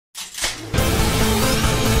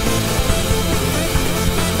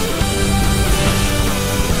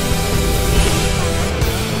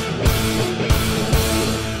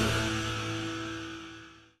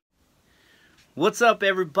What's up,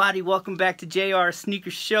 everybody? Welcome back to JR Sneaker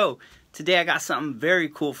Show. Today I got something very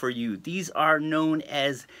cool for you. These are known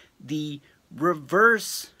as the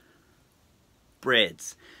reverse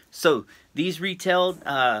breads. So these retailed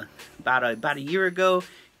about a year ago,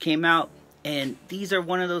 came out, and these are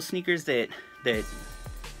one of those sneakers that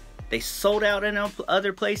they sold out in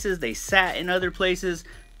other places, they sat in other places,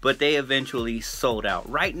 but they eventually sold out.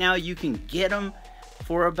 Right now you can get them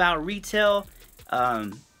for about retail,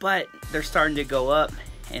 but they're starting to go up,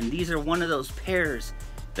 and these are one of those pairs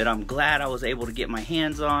that I'm glad I was able to get my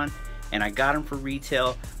hands on, and I got them for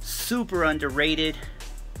retail. Super underrated,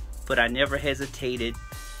 but I never hesitated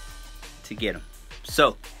to get them.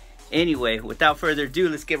 So anyway, without further ado,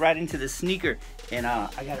 let's get right into the sneaker. And I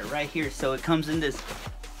got it right here. So it comes in this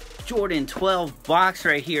Jordan 12 box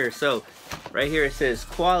right here. So right here it says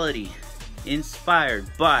quality inspired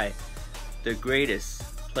by the greatest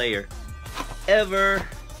player ever.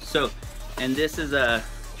 So, and this is a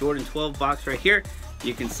Jordan 12 box right here.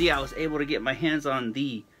 You can see I was able to get my hands on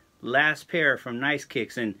the last pair from Nice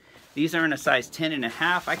Kicks, and these are in a size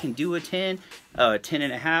 10.5. I can do a 10,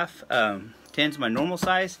 10.5. 10's my normal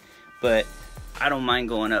size, but I don't mind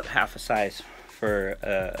going up half a size for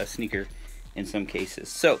a sneaker in some cases.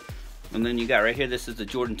 So, and then you got right here, this is the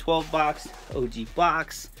Jordan 12 box, OG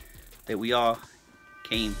box that we all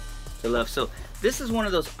came to love. So this is one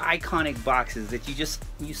of those iconic boxes that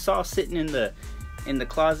you saw sitting in the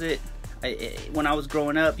closet. When I was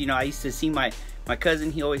growing up, you know, I used to see my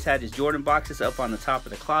cousin. He always had his Jordan boxes up on the top of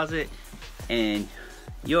the closet, and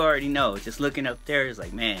you already know, just looking up there is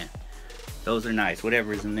like, man, those are nice,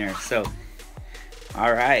 whatever is in there. So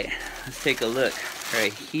all right, let's take a look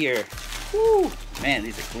right here. Woo, man,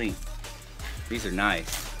 these are clean. These are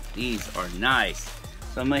nice. These are nice.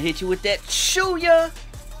 So I'm gonna hit you with that Shoo-ya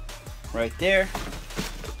right there.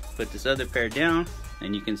 Put this other pair down,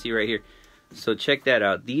 and you can see right here. So check that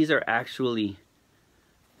out. These are actually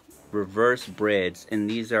reverse breads, and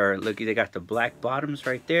these are, look, they got the black bottoms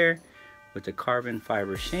right there with the carbon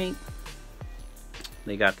fiber shank.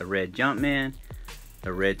 They got the red Jumpman,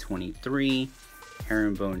 the red 23,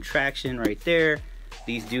 herringbone traction right there.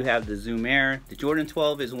 These do have the Zoom Air. The Jordan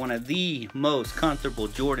 12 is one of the most comfortable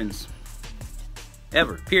Jordans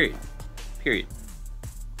ever, period.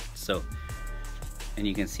 So, and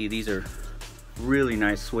you can see these are really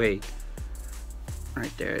nice suede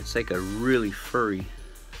right there. It's like a really furry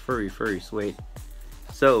suede.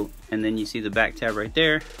 So, and then you see the back tab right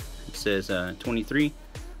there. It says 23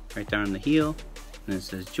 right there on the heel, and it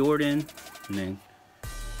says Jordan, and then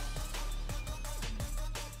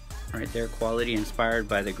right there, quality inspired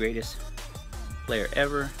by the greatest player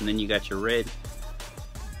ever. And then you got your red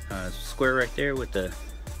square right there with the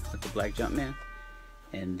black Jumpman,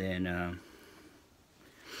 and then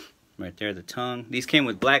right there the tongue. These came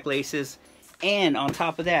with black laces, and on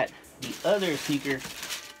top of that, the other sneaker,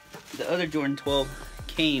 the other Jordan 12,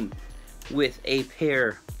 came with a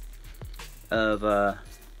pair of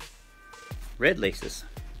red laces.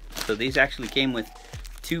 So these actually came with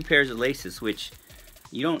 2 pairs of laces, which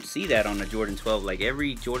you don't see that on a Jordan 12. Like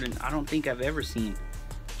every Jordan, I don't think I've ever seen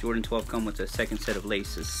Jordan 12 come with a second set of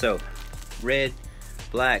laces. So red,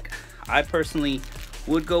 black. I personally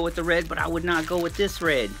would go with the red, but I would not go with this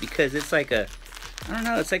red because it's like a, I don't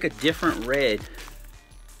know, it's like a different red.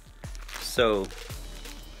 So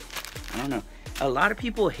I don't know. A lot of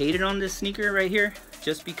people hated on this sneaker right here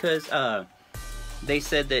just because they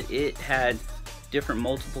said that it had different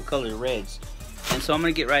multiple color reds. And so I'm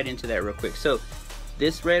gonna get right into that real quick. So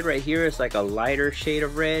this red right here is like a lighter shade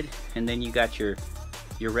of red, and then you got your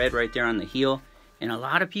red right there on the heel. And a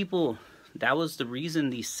lot of people, that was the reason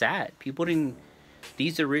these sat. People didn't,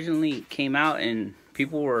 these originally came out and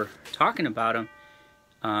people were talking about them,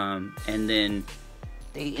 and then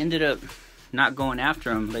they ended up not going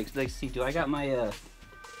after them. Like, let's see, do I got my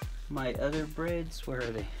my other breads? Where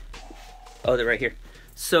are they? Oh, they're right here.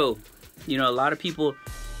 So, you know, a lot of people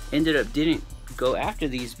ended up didn't go after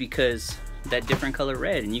these because that different color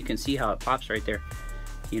red, and you can see how it pops right there,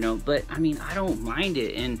 you know. But I mean, I don't mind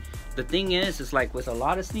it. And the thing is like with a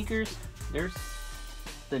lot of sneakers, there's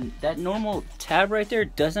that normal tab right there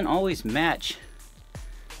doesn't always match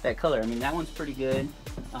that color. I mean, that one's pretty good.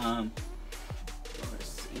 Let's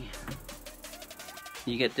see,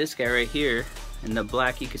 you get this guy right here in the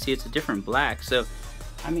black. You can see it's a different black. So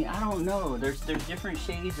I mean, I don't know, there's different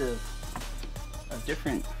shades of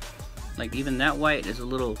different, like even that white is a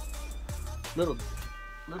little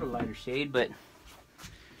lighter shade, but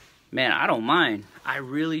man, I don't mind. I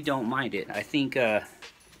really don't mind it. I think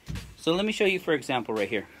so let me show you, for example, right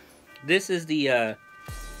here. This is the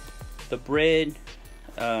bread,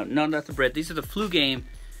 no, not the bread. These are the Flu Game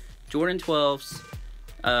Jordan 12s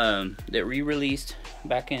that re-released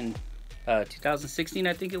back in 2016,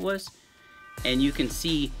 I think it was. And you can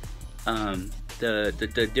see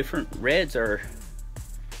the different reds they're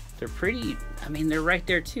pretty, I mean, they're right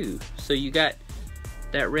there too. So you got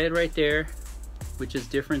that red right there, which is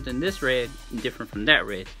different than this red and different from that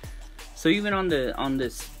red. So even on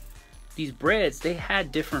these breads, they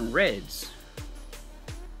had different reds.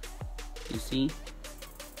 You see?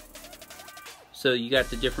 So you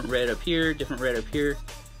got the different red up here, different red up here.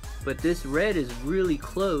 But this red is really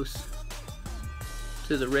close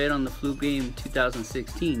to the red on the Flu Game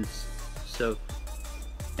 2016s. So,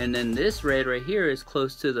 and then this red right here is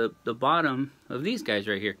close to the bottom of these guys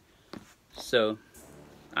right here. So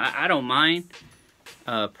I don't mind.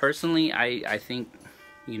 Personally, I think,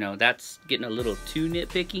 you know, that's getting a little too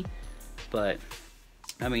nitpicky, but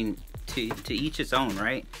I mean, to each its own,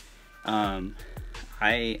 right? I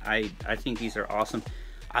think these are awesome.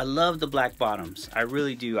 I love the black bottoms. I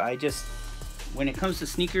really do. I just, when it comes to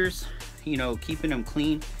sneakers, you know, keeping them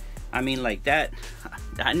clean, I mean, like that,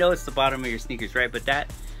 I know it's the bottom of your sneakers, right? But that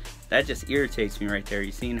just irritates me right there.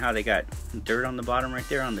 You seen how they got dirt on the bottom right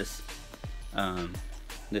there on this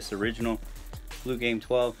this original Flu Game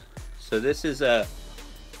 12. So this is let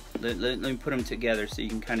me put them together so you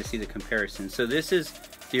can kind of see the comparison. So this is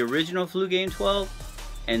the original Flu Game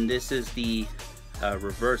 12, and this is the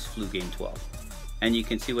reverse Flu Game 12. And you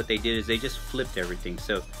can see what they did is they just flipped everything.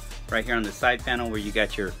 So right here on the side panel where you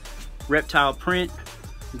got your reptile print,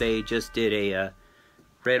 they just did a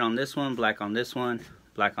red on this one, black on this one,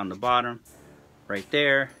 black on the bottom right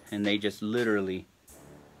there, and they just literally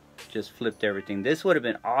just flipped everything. This would have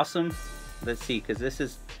been awesome. Let's see, because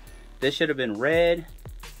this should have been red,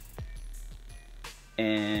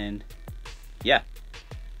 and yeah,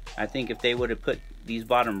 I think if they would have put these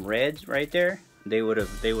bottom reds right there, they would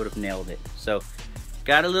have nailed it. So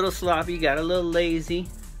got a little sloppy, got a little lazy.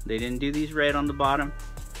 They didn't do these red on the bottom,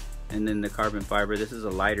 and then the carbon fiber, this is a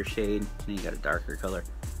lighter shade, and you got a darker color.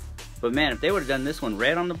 But man, if they would have done this one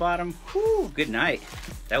red on the bottom, whoo, good night.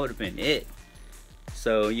 That would have been it.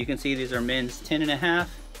 So you can see these are men's 10.5,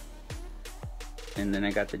 and then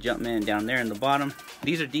I got the Jumpman down there in the bottom.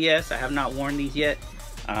 These are DS. I have not worn these yet.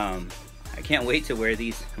 I can't wait to wear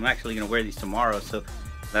these. I'm actually gonna wear these tomorrow, so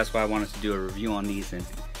that's why I wanted to do a review on these and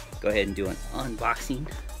go ahead and do an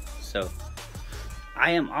unboxing. So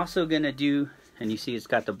I am also gonna do, and you see it's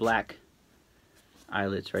got the black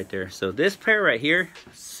eyelets right there. So this pair right here,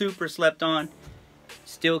 super slept on.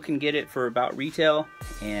 Still can get it for about retail,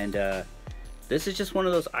 and this is just one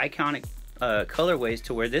of those iconic colorways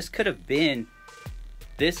to where this could have been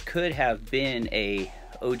a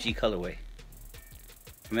OG colorway.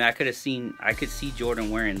 I mean, I could see Jordan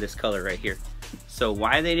wearing this color right here. So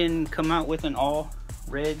why they didn't come out with an all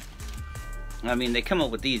red? I mean, they come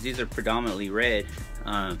up with these are predominantly red,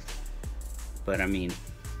 but I mean,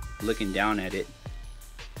 looking down at it,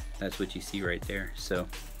 that's what you see right there. So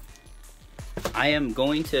I am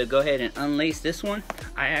going to go ahead and unlace this one.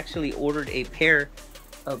 I actually ordered a pair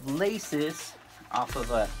of laces off of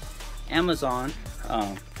Amazon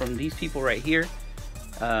from these people right here.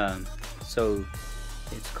 So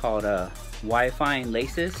it's called Wi-Fi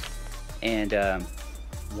laces, and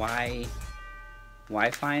Wi-Fi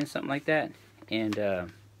something like that. And I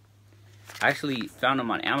actually found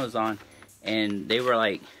them on Amazon, and they were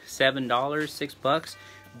like $7, $6,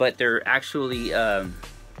 but they're actually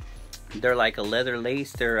they're like a leather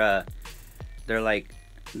lace. They're like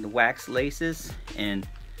the wax laces, and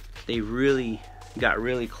they really got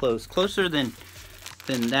really closer than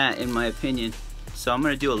that, in my opinion. So I'm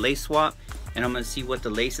gonna do a lace swap, and I'm gonna see what the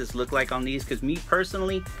laces look like on these, because me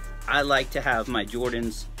personally, I like to have my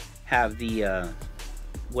Jordans have the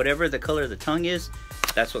whatever the color of the tongue is,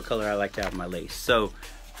 that's what color I like to have my lace. So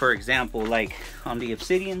for example, like on the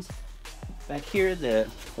Obsidians back here,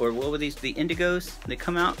 or what were these, the Indigos, they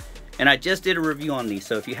come out, and I just did a review on these.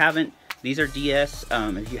 So if you haven't, these are DS.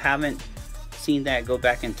 If you haven't seen that, go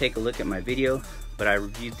back and take a look at my video. But I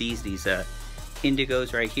reviewed these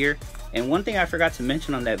Indigos right here. And one thing I forgot to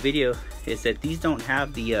mention on that video is that these don't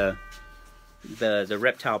have the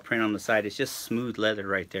reptile print on the side. It's just smooth leather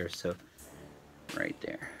right there. So right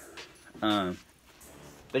there.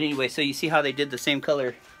 But anyway, so you see how they did the same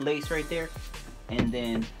color lace right there, and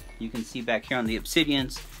then you can see back here on the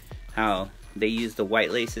Obsidians how they use the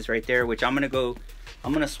white laces right there, which I'm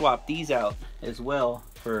gonna swap these out as well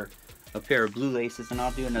for a pair of blue laces, and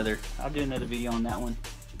I'll do another video on that one.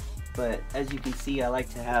 But as you can see, I like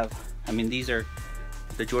to have, I mean, these are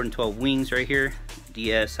the Jordan 12 wings right here,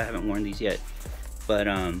 DS. I haven't worn these yet, but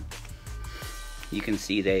you can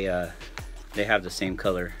see they have the same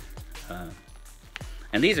color.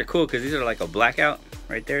 And these are cool because these are like a blackout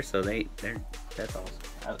right there, so that's awesome.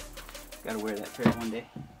 I gotta wear that pair one day.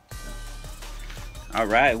 All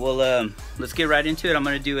right, well, let's get right into it. I'm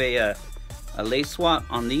gonna do a lace swap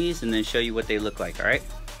on these and then show you what they look like. All right.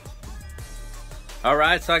 All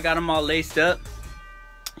right, so I got them all laced up.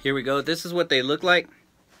 Here we go. This is what they look like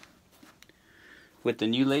with the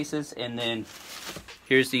new laces, and then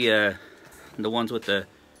here's the ones with the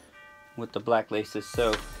black laces.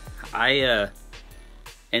 So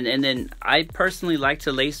and then I personally like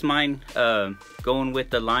to lace mine going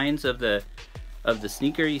with the lines of the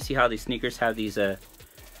sneaker. You see how these sneakers have these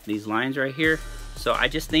lines right here? So I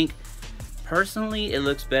just think personally it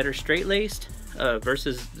looks better straight laced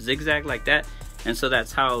versus zigzag like that. And so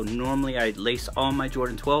that's how normally I lace all my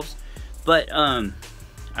Jordan 12s. But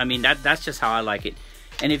I mean, that's just how I like it.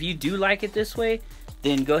 And if you do like it this way,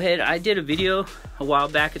 then go ahead. I did a video a while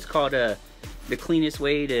back. It's called the cleanest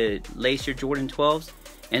way to lace your Jordan 12s.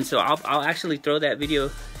 And so I'll actually throw that video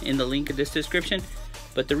in the link of this description.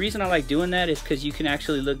 But the reason I like doing that is because you can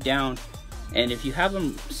actually look down, and if you have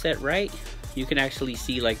them set right, you can actually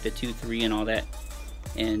see like the 2, 3 and all that.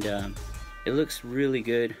 And it looks really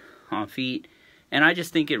good on feet. And I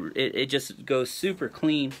just think it just goes super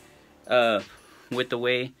clean with the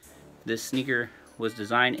way this sneaker was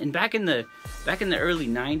designed. And back in the early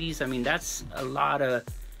 90s, I mean, that's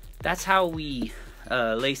how we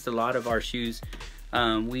laced a lot of our shoes.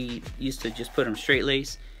 We used to just put them straight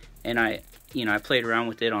lace, and I played around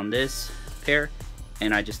with it on this pair,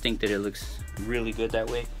 and I just think that it looks really good that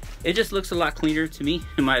way. It just looks a lot cleaner to me,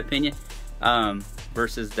 in my opinion,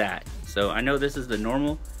 versus that. So I know this is the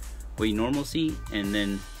normal, what you normally see, and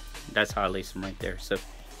then that's how I lace them right there. So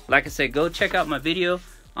like I said, go check out my video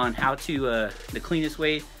on how to the cleanest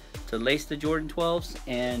way to lace the Jordan 12s,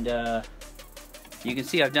 and you can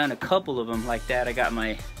see I've done a couple of them like that. I got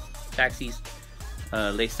my taxis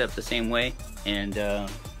laced up the same way, and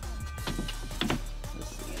let's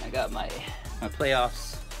see, and I got my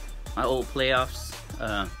playoffs, my old playoffs.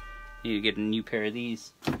 Need to get a new pair of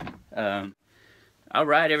these. All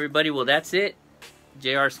right, everybody, well, that's it.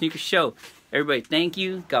 JR Sneaker Show. Everybody, thank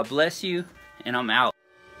you, God bless you, and I'm out.